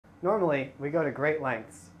Normally, we go to great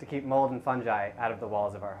lengths to keep mold and fungi out of the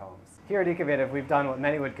walls of our homes. Here at Ecovative, we've done what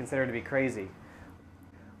many would consider to be crazy.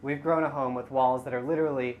 We've grown a home with walls that are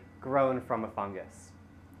literally grown from a fungus.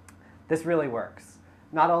 This really works.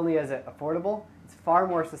 Not only is it affordable, it's far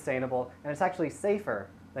more sustainable, and it's actually safer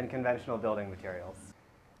than conventional building materials.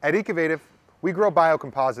 At Ecovative, we grow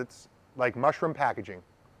biocomposites like mushroom packaging,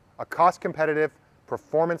 a cost-competitive,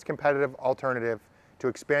 performance-competitive alternative to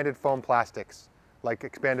expanded foam plastics like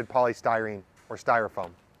expanded polystyrene or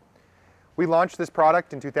styrofoam. We launched this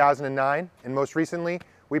product in 2009, and most recently,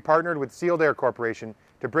 we partnered with Sealed Air Corporation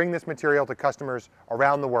to bring this material to customers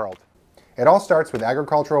around the world. It all starts with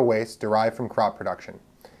agricultural waste derived from crop production.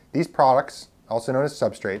 These products, also known as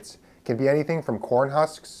substrates, can be anything from corn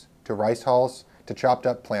husks to rice hulls to chopped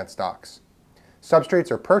up plant stalks.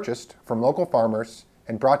 Substrates are purchased from local farmers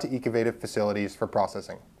and brought to Ecovative facilities for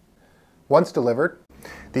processing. Once delivered,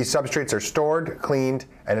 these substrates are stored, cleaned,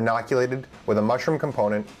 and inoculated with a mushroom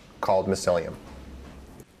component called mycelium.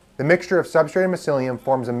 The mixture of substrate and mycelium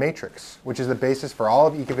forms a matrix, which is the basis for all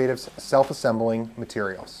of Ecovative's self-assembling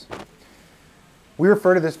materials. We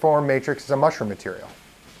refer to this form matrix as a mushroom material.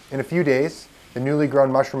 In a few days, the newly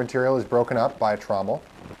grown mushroom material is broken up by a trommel.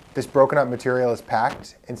 This broken up material is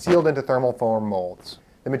packed and sealed into thermal form molds.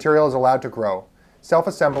 The material is allowed to grow,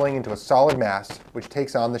 self-assembling into a solid mass which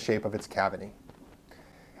takes on the shape of its cavity.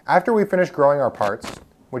 After we finish growing our parts,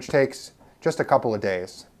 which takes just a couple of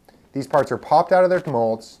days, these parts are popped out of their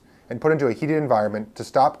molds and put into a heated environment to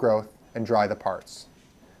stop growth and dry the parts.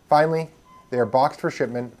 Finally, they are boxed for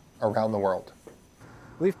shipment around the world.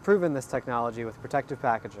 We've proven this technology with protective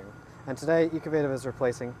packaging, and today Ecovative is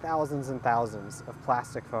replacing thousands and thousands of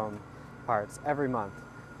plastic foam parts every month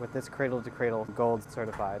with this cradle-to-cradle gold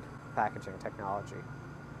certified packaging technology.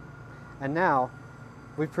 And now,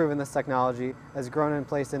 we've proven this technology as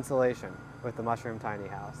grown-in-place insulation with the Mushroom Tiny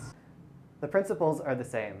House. The principles are the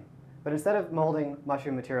same, but instead of molding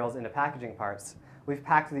mushroom materials into packaging parts, we've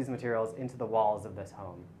packed these materials into the walls of this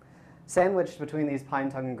home. Sandwiched between these pine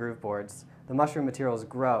tongue and groove boards, the mushroom materials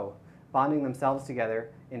grow, bonding themselves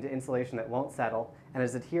together into insulation that won't settle and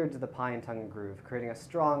is adhered to the pine tongue and groove, creating a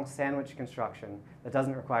strong sandwich construction that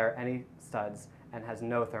doesn't require any studs and has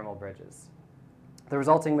no thermal bridges. The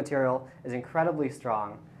resulting material is incredibly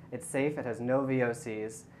strong, it's safe, it has no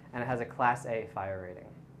VOCs, and it has a Class A fire rating.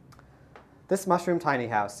 This mushroom tiny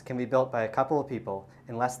house can be built by a couple of people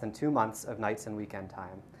in less than 2 months of nights and weekend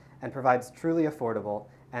time and provides truly affordable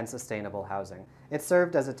and sustainable housing. It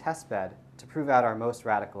served as a test bed to prove out our most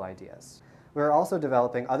radical ideas. We are also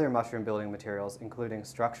developing other mushroom building materials, including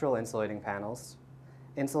structural insulating panels,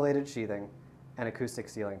 insulated sheathing, and acoustic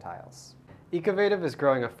ceiling tiles. Ecovative is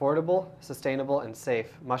growing affordable, sustainable, and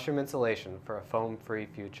safe mushroom insulation for a foam-free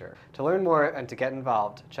future. To learn more and to get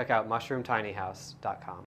involved, check out mushroomtinyhouse.com.